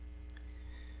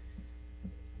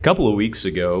A couple of weeks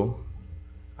ago,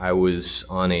 I was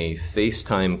on a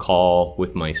FaceTime call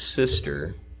with my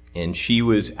sister, and she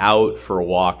was out for a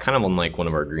walk, kind of on like one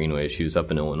of our greenways. She was up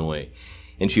in Illinois,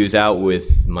 and she was out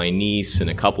with my niece and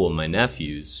a couple of my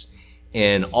nephews,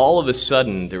 and all of a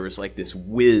sudden, there was like this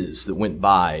whiz that went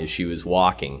by as she was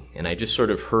walking, and I just sort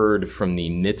of heard from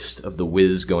the midst of the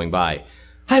whiz going by,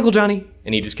 "Hi, Uncle Johnny,"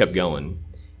 and he just kept going.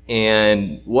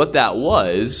 And what that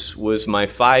was my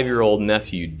 5-year-old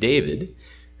nephew, David,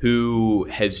 who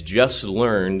has just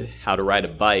learned how to ride a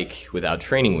bike without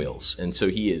training wheels. And so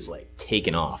he is like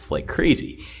taken off like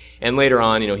crazy. And later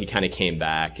on, he kind of came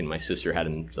back, and my sister had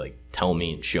him like tell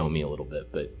me and show me a little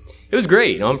bit. But it was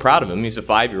great. I'm proud of him. He's a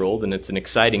 5-year-old, and it's an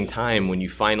exciting time when you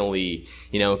finally,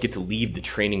 get to leave the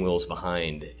training wheels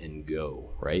behind and go,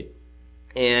 right?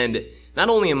 And not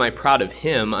only am I proud of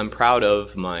him, I'm proud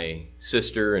of my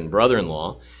sister and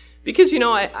brother-in-law. Because,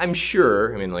 I'm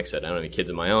sure, like I said, I don't have any kids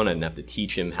of my own. I didn't have to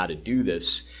teach him how to do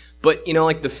this. But,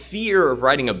 like the fear of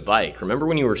riding a bike, remember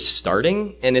when you were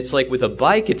starting? And it's like with a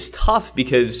bike, it's tough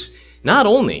because not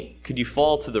only could you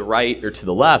fall to the right or to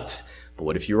the left, but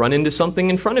what if you run into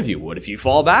something in front of you? What if you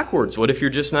fall backwards? What if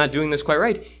you're just not doing this quite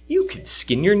right? You could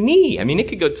skin your knee. It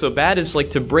could go so bad as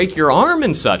like to break your arm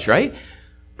and such, right?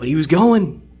 But he was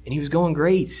going, and he was going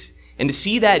great. And to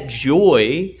see that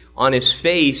joy on his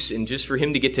face, and just for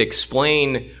him to get to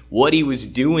explain what he was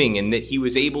doing, and that he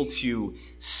was able to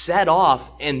set off,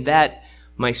 and that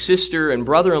my sister and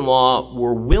brother-in-law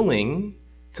were willing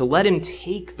to let him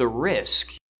take the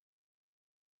risk.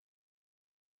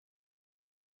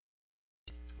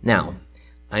 Now,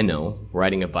 I know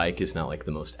riding a bike is not like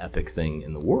the most epic thing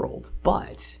in the world,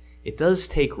 but it does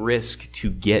take risk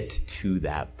to get to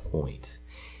that point.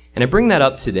 And I bring that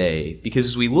up today because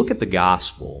as we look at the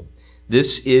gospel,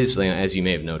 this is, as you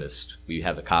may have noticed, we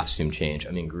have a costume change.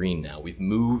 I'm in green now. We've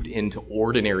moved into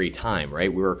ordinary time,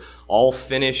 right? We're all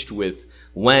finished with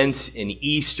Lent and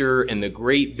Easter and the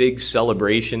great big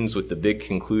celebrations with the big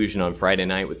conclusion on Friday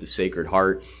night with the Sacred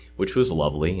Heart, which was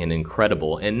lovely and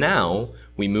incredible. And now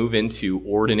we move into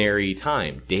ordinary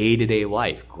time, day-to-day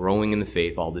life, growing in the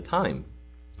faith all the time.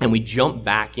 And we jump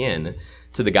back in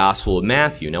to the Gospel of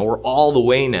Matthew. Now we're all the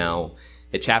way now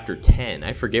at chapter 10.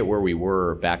 I forget where we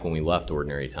were back when we left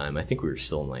ordinary time. I think we were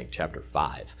still in chapter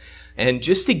 5. And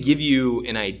just to give you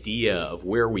an idea of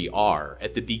where we are,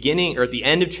 at the beginning or at the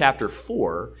end of chapter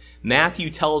 4, Matthew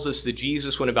tells us that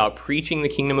Jesus went about preaching the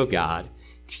kingdom of God,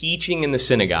 teaching in the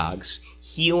synagogues,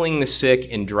 healing the sick,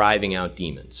 and driving out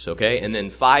demons. Okay? And then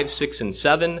 5, 6, and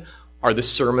 7 are the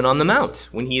Sermon on the Mount,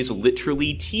 when he is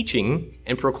literally teaching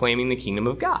and proclaiming the kingdom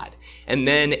of God. And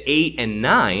then 8 and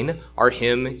 9 are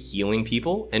him healing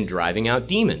people and driving out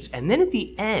demons. And then at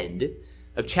the end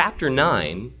of chapter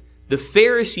 9, the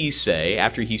Pharisees say,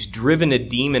 after he's driven a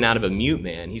demon out of a mute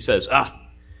man, he says,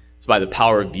 it's by the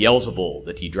power of Beelzebul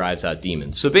that he drives out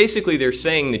demons. So basically they're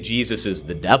saying that Jesus is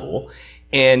the devil.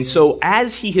 And so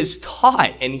as he has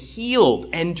taught and healed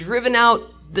and driven out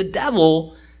the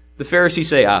devil, the Pharisees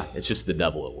say, it's just the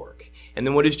devil at work. And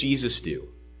then what does Jesus do?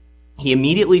 He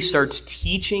immediately starts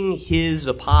teaching his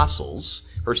apostles.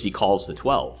 First, he calls the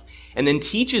 12, and then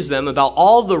teaches them about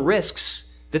all the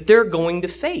risks that they're going to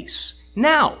face.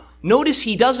 Now, notice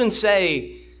he doesn't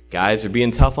say, guys are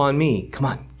being tough on me. Come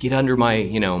on, get under my,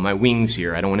 my wings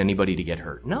here. I don't want anybody to get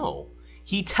hurt. No.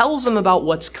 He tells them about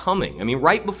what's coming.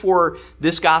 Right before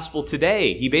this gospel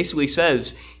today, he basically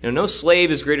says, no slave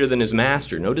is greater than his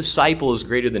master. No disciple is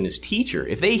greater than his teacher.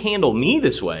 If they handle me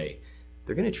this way,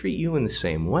 they're going to treat you in the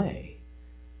same way.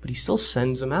 But he still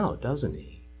sends them out, doesn't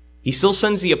he? He still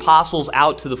sends the apostles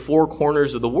out to the four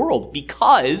corners of the world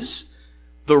because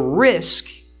the risk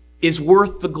is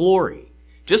worth the glory.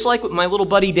 Just like with my little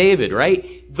buddy David,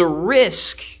 right? The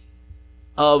risk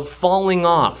of falling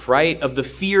off, right? Of the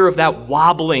fear of that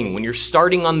wobbling when you're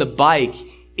starting on the bike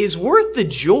is worth the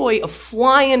joy of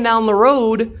flying down the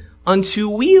road on 2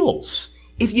 wheels.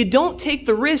 If you don't take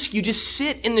the risk, you just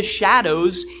sit in the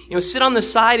shadows, sit on the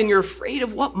side and you're afraid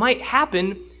of what might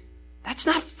happen. That's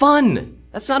not fun.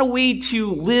 That's not a way to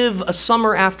live a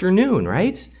summer afternoon,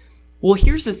 right? Well,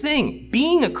 here's the thing.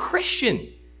 Being a Christian,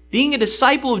 being a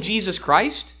disciple of Jesus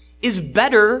Christ is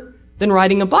better than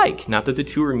riding a bike. Not that the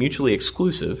two are mutually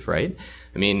exclusive, right?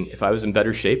 If I was in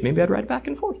better shape, maybe I'd ride back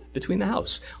and forth between the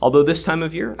house. Although this time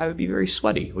of year, I would be very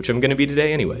sweaty, which I'm going to be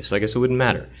today anyway, so I guess it wouldn't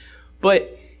matter.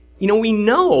 But, we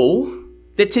know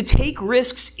that to take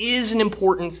risks is an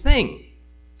important thing.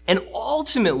 And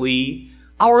ultimately,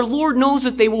 our Lord knows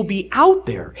that they will be out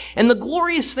there. And the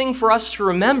glorious thing for us to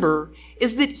remember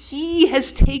is that he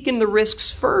has taken the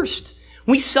risks first.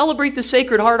 We celebrate the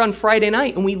Sacred Heart on Friday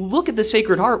night, and we look at the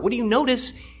Sacred Heart. What do you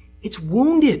notice? It's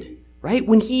wounded, right?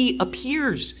 When he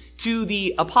appears to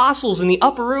the apostles in the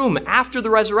upper room after the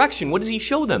resurrection, what does he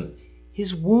show them?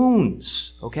 His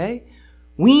wounds, okay?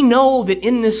 We know that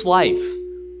in this life,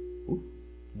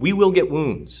 we will get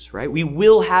wounds, right? We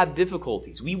will have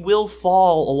difficulties. We will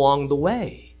fall along the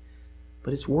way.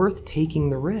 But it's worth taking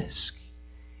the risk.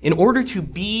 In order to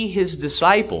be his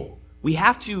disciple, we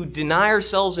have to deny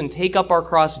ourselves and take up our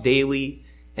cross daily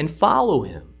and follow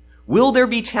him. Will there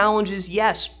be challenges?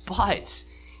 Yes, but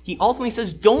he ultimately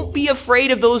says, don't be afraid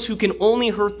of those who can only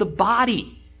hurt the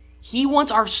body. He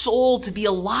wants our soul to be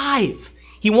alive.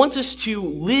 He wants us to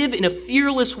live in a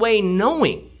fearless way,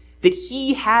 knowing that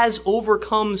he has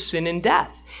overcome sin and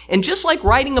death. And just like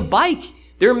riding a bike,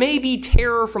 there may be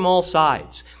terror from all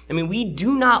sides. I mean, we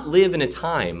do not live in a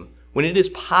time when it is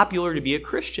popular to be a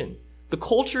Christian. The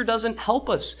culture doesn't help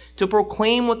us to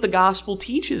proclaim what the gospel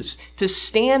teaches, to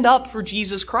stand up for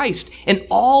Jesus Christ and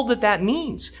all that that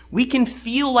means. We can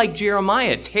feel like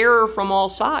Jeremiah, terror from all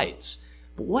sides.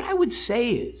 But what I would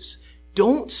say is,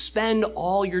 don't spend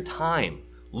all your time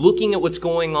looking at what's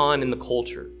going on in the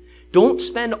culture. Don't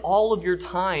spend all of your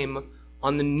time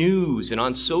on the news and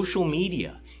on social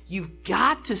media. You've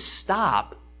got to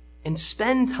stop and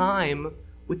spend time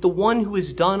with the one who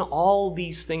has done all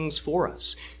these things for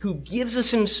us, who gives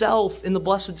us himself in the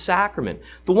Blessed Sacrament,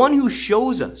 the one who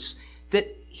shows us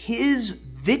that his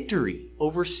victory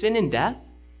over sin and death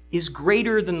is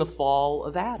greater than the fall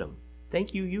of Adam.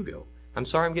 Thank you, Hugo. I'm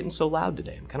sorry I'm getting so loud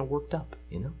today. I'm kind of worked up,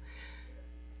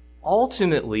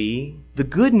 Ultimately, the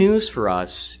good news for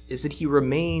us is that he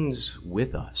remains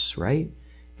with us, right?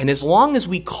 And as long as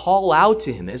we call out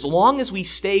to him, as long as we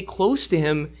stay close to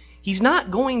him, he's not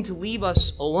going to leave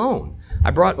us alone. I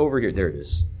brought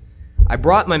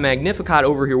my Magnificat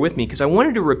over here with me because I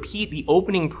wanted to repeat the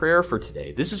opening prayer for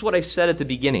today. This is what I said at the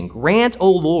beginning. Grant, O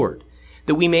Lord,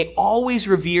 that we may always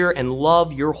revere and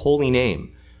love your holy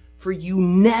name. For you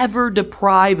never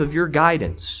deprive of your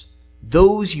guidance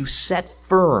those you set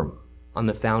firm on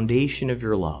the foundation of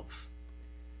your love.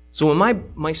 So when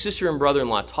my sister and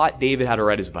brother-in-law taught David how to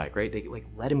ride his bike, right? They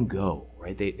let him go,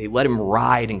 right? They let him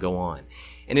ride and go on.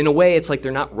 And in a way, it's like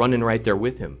they're not running right there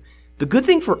with him. The good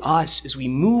thing for us is we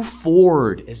move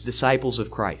forward as disciples of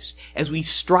Christ. As we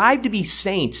strive to be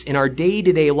saints in our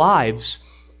day-to-day lives,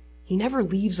 he never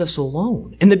leaves us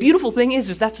alone. And the beautiful thing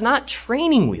is that's not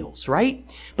training wheels, right?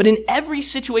 But in every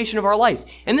situation of our life,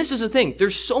 and this is the thing,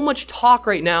 there's so much talk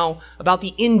right now about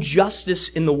the injustice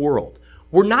in the world.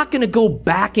 We're not going to go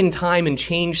back in time and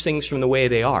change things from the way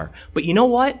they are. But you know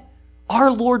what?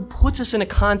 Our Lord puts us in a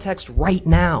context right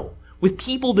now with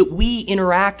people that we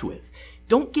interact with.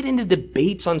 Don't get into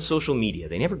debates on social media.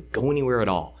 They never go anywhere at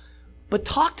all. But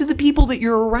talk to the people that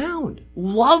you're around.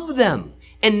 Love them.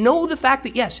 And know the fact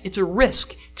that, yes, it's a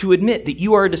risk to admit that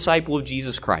you are a disciple of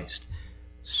Jesus Christ.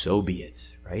 So be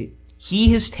it, right?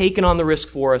 He has taken on the risk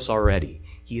for us already.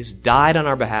 He has died on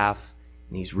our behalf,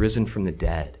 and he's risen from the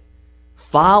dead.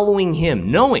 Following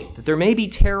him, knowing that there may be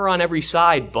terror on every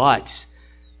side, but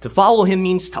to follow him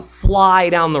means to fly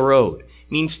down the road,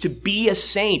 means to be a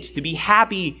saint, to be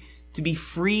happy, to be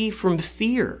free from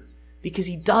fear, because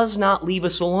he does not leave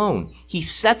us alone. He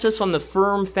sets us on the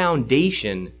firm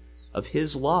foundation of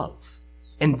his love.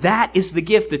 And that is the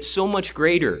gift that's so much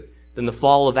greater than the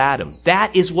fall of Adam.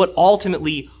 That is what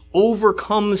ultimately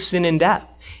overcomes sin and death.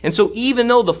 And so even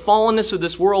though the fallenness of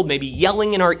this world may be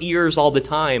yelling in our ears all the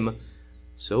time,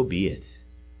 so be it.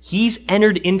 He's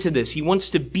entered into this. He wants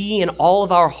to be in all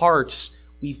of our hearts.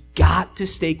 We've got to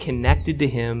stay connected to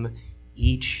him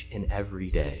each and every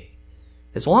day.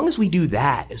 As long as we do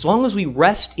that, as long as we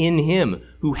rest in him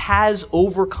who has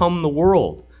overcome the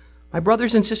world, my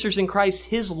brothers and sisters in Christ,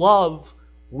 his love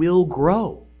will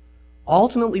grow.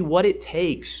 Ultimately, what it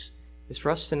takes is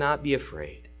for us to not be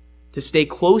afraid, to stay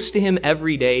close to him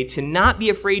every day, to not be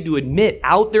afraid to admit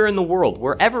out there in the world,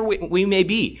 wherever we may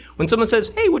be, when someone says,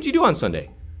 hey, what'd you do on Sunday?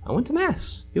 I went to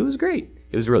Mass. It was great.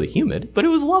 It was really humid, but it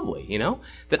was lovely,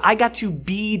 that I got to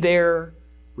be there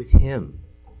with him.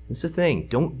 That's the thing.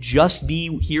 Don't just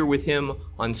be here with him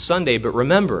on Sunday, but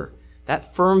remember,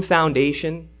 that firm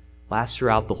foundation lasts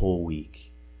throughout the whole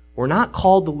week. We're not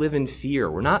called to live in fear.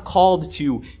 We're not called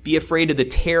to be afraid of the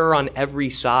terror on every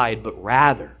side, but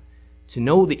rather to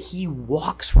know that he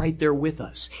walks right there with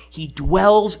us. He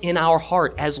dwells in our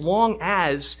heart as long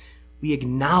as we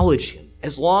acknowledge him,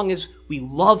 as long as we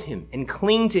love him and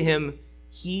cling to him,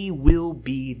 he will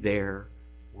be there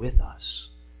with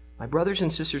us. My brothers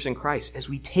and sisters in Christ, as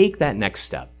we take that next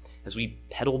step, as we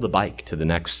pedal the bike to the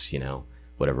next,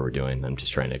 whatever we're doing. I'm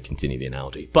just trying to continue the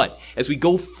analogy. But as we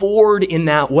go forward in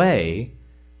that way,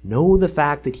 know the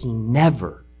fact that he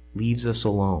never leaves us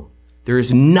alone. There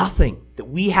is nothing that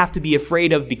we have to be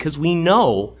afraid of because we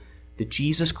know that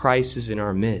Jesus Christ is in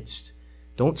our midst.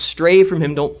 Don't stray from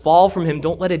him. Don't fall from him.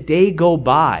 Don't let a day go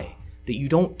by that you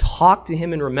don't talk to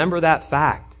him and remember that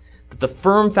fact, that the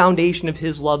firm foundation of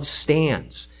his love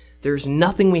stands. There's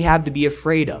nothing we have to be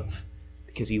afraid of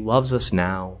because he loves us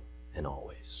now and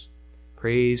always.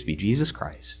 Praise be Jesus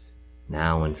Christ,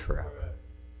 now and forever.